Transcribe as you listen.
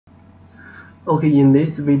Okay, in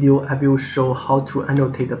this video, I will show how to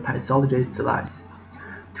annotate the pathology slides.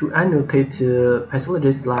 To annotate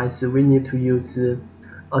pathology slides, we need to use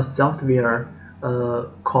a software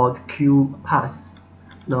called QuPath.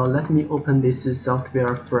 Now let me open this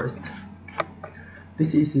software first.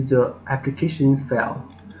 This is the application file.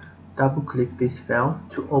 Double-click this file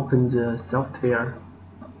to open the software.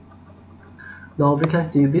 Now we can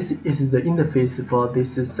see this is the interface for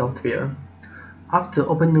this software. After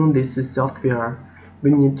opening this software,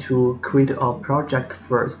 we need to create a project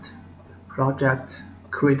first. Project,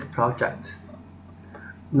 create project.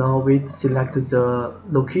 Now we select the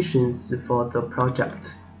locations for the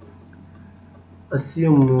project.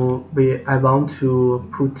 Assume I want to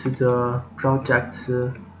put the project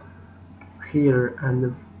here,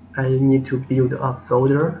 and I need to build a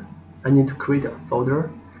folder. I need to create a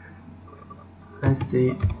folder. Let's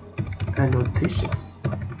say annotations.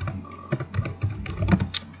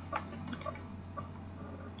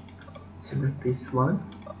 Select this one.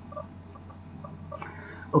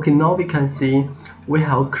 Okay, now we can see we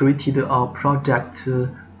have created a project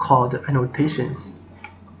called annotations.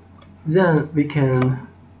 Then we can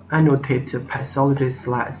annotate pathology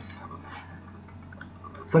slides.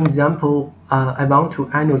 For example, I want to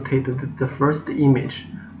annotate the first image,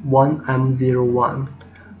 1M01.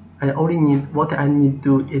 What I need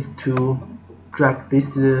to do is to drag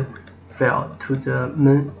this file to the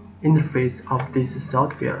main interface of this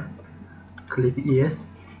software. Click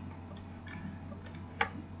yes.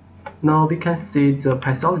 Now we can see the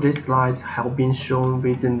pathology slides have been shown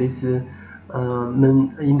within this main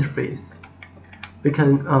interface. We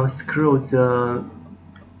can scroll the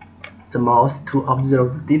mouse to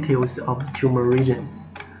observe details of tumor regions,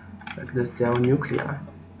 like the cell nuclei.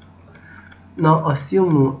 Now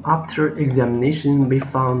assume after examination we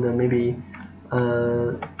found maybe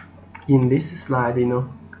in this slide,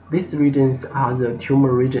 these regions are the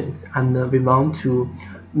tumor regions, and we want to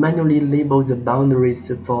manually label the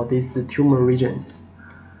boundaries for these tumor regions.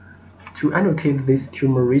 To annotate these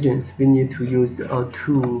tumor regions, we need to use a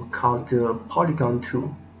tool called the polygon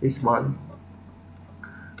tool, this one.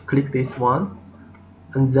 Click this one,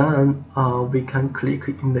 and then we can click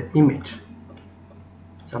in the image,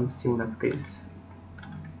 something like this.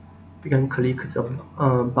 We can click the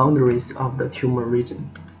boundaries of the tumor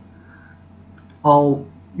region. Or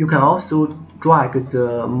you can also drag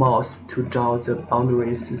the mouse to draw the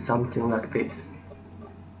boundaries, something like this.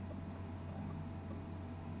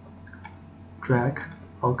 Drag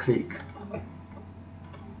or click.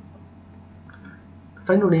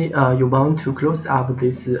 Finally, you want to close up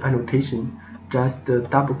this annotation, just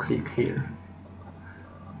double click here.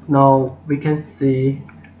 Now we can see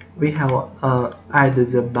we have added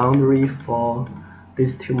the boundary for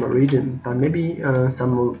this tumor region, but maybe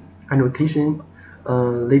some annotation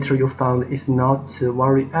later you found is not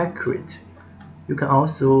very accurate. You can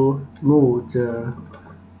also move the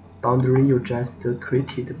boundary you just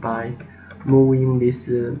created by moving this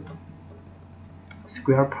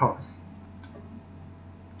square parts,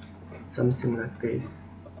 something like this.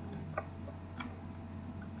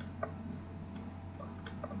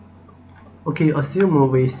 Okay,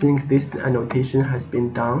 assume we think this annotation has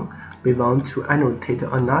been done. We want to annotate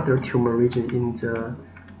another tumor region in the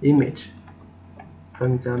image. For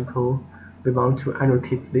example, we want to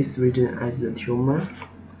annotate this region as the tumor.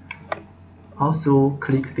 Also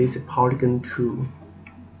click this polygon tool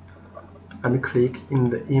and click in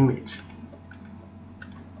the image,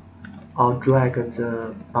 or drag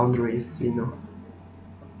the boundaries, to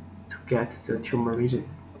get the tumor region.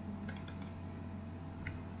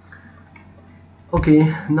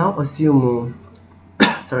 Okay, now assume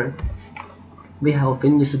we have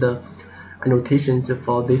finished the annotations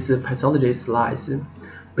for this pathology slides.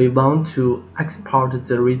 We want to export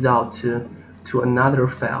the result to another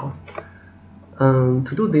file.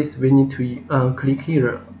 To do this, we need to click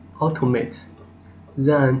here, automate,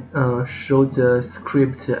 then show the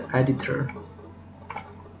script editor.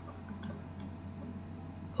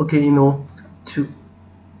 Okay, to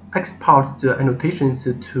export the annotations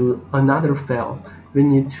to another file, we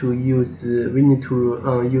need to use the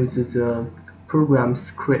program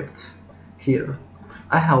script here.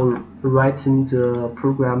 I have written the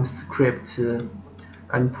program script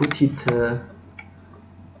and put it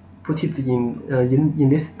in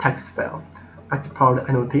this text file. Export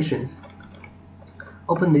annotations.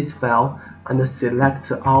 Open this file and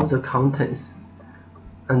select all the contents,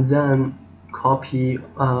 and then copy.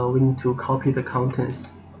 We need to copy the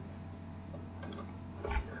contents.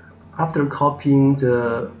 After copying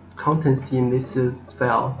the contents in this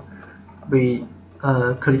file, we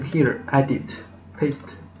click here, edit,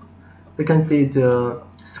 paste. We can see the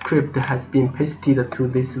script has been pasted to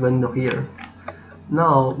this window here.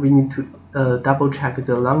 Now we need to double check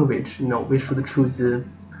the language. We should choose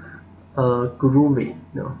Groovy.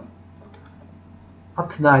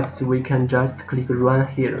 After that, we can just click Run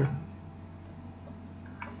here.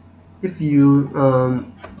 If your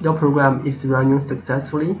program is running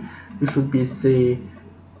successfully, you should be see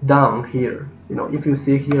done here. If you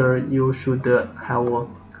see here, you should have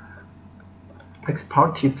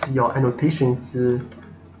exported your annotations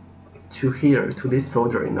to here, to this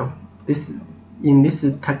folder. In this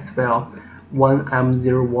text file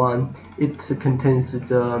 1m01, it contains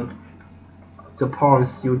the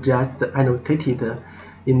points you just annotated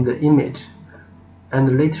in the image,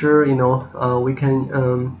 and later we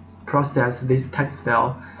can process this text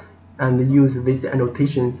file and use these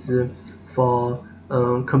annotations for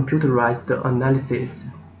computerized analysis.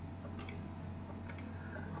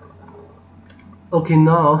 Okay,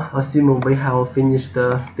 now assume we have finished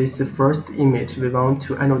this first image. We want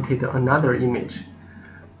to annotate another image.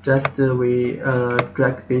 Just we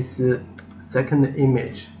drag this second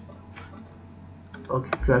image.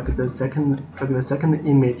 Okay, drag the second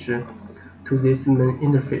image to this main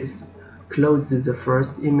interface. Close the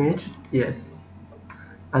first image, yes,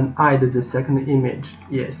 and add the second image,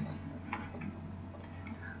 yes.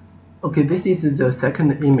 Okay, this is the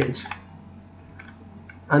second image.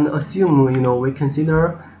 And assume we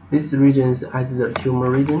consider these regions as the tumor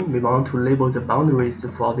region. We want to label the boundaries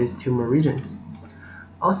for these tumor regions.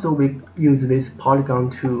 Also, we use this polygon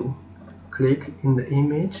tool. Click in the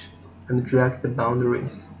image and drag the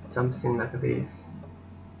boundaries, something like this.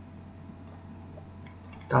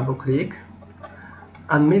 Double click,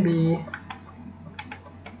 and maybe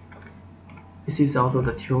this is also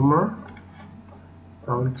the tumor.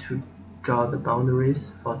 I want to draw the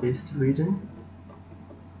boundaries for this region.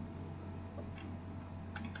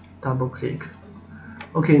 Double click.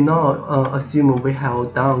 Okay, now assume we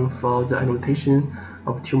have done for the annotation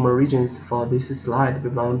of tumor regions for this slide. We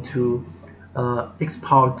want to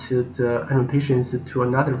export the annotations to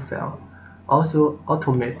another file. Also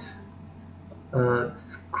automate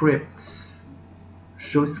scripts,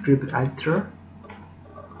 show script editor.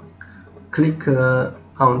 Click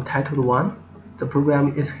on titled one. The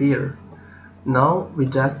program is here. Now we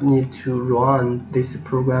just need to run this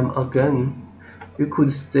program again. You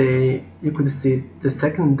could see the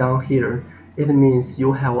second down here. It means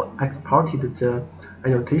you have exported the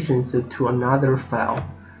annotations to another file.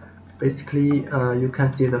 Basically, you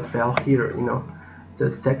can see the file here. The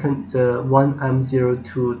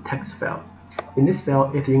 1m02 text file. In this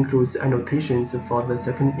file, it includes annotations for the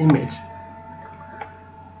second image.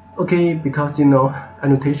 Okay, because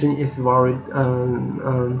annotation is very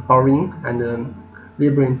boring and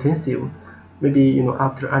labor intensive. Maybe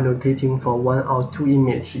after annotating for 1 or 2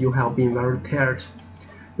 images, you have been very tired.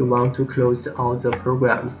 You want to close all the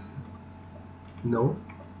programs. No.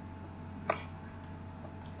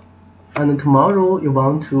 And tomorrow you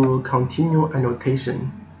want to continue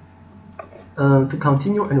annotation. To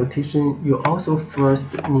continue annotation, you also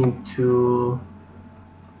first need to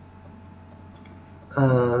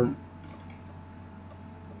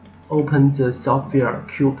open the software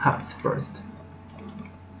QuPath first.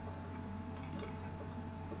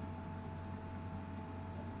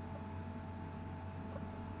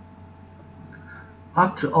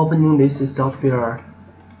 After opening this software,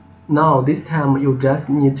 now this time you just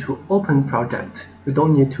need to open project. You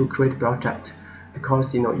don't need to create project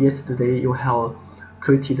because yesterday you have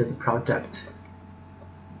created the project.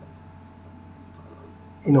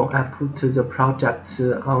 I put the project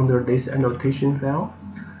under this annotation file,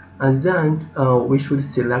 and then we should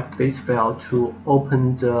select this file to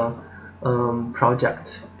open the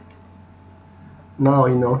project. Now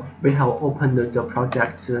we have opened the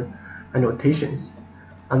project annotations,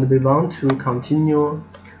 and we want to continue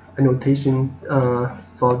annotation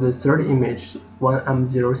for the third image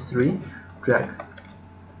 1m03.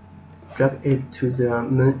 Drag it to the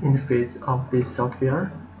main interface of this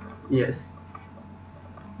software. Yes.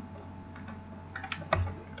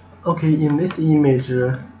 Okay, in this image,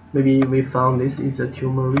 maybe we found this is a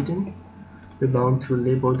tumor region. We want to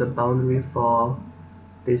label the boundary for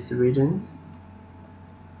these regions.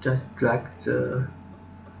 Just drag the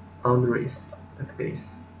boundaries like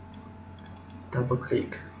this. Double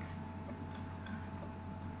click.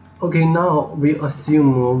 Okay, now we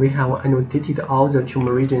assume we have annotated all the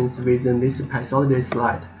tumor regions within this pathology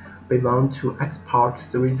slide. We want to export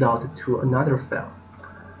the result to another file.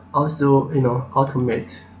 Also,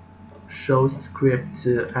 automate show script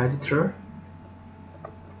editor.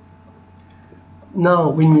 Now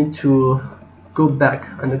we need to go back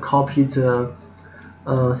and copy the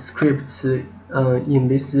script in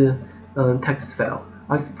this text file,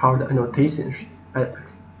 export annotations.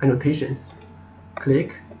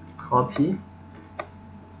 Click, copy,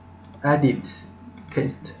 edit,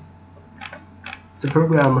 paste. The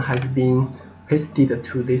program has been pasted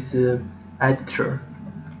to this editor,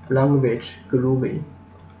 language Groovy.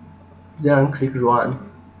 Then click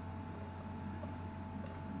Run.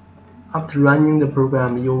 After running the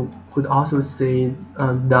program, you could also see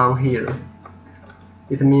down here.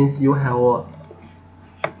 It means you have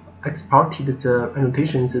exported the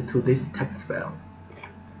annotations to this text file.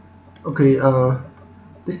 Okay,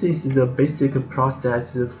 this is the basic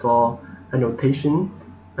process for annotation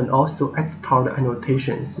and also export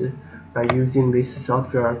annotations by using this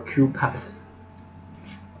software QuPath.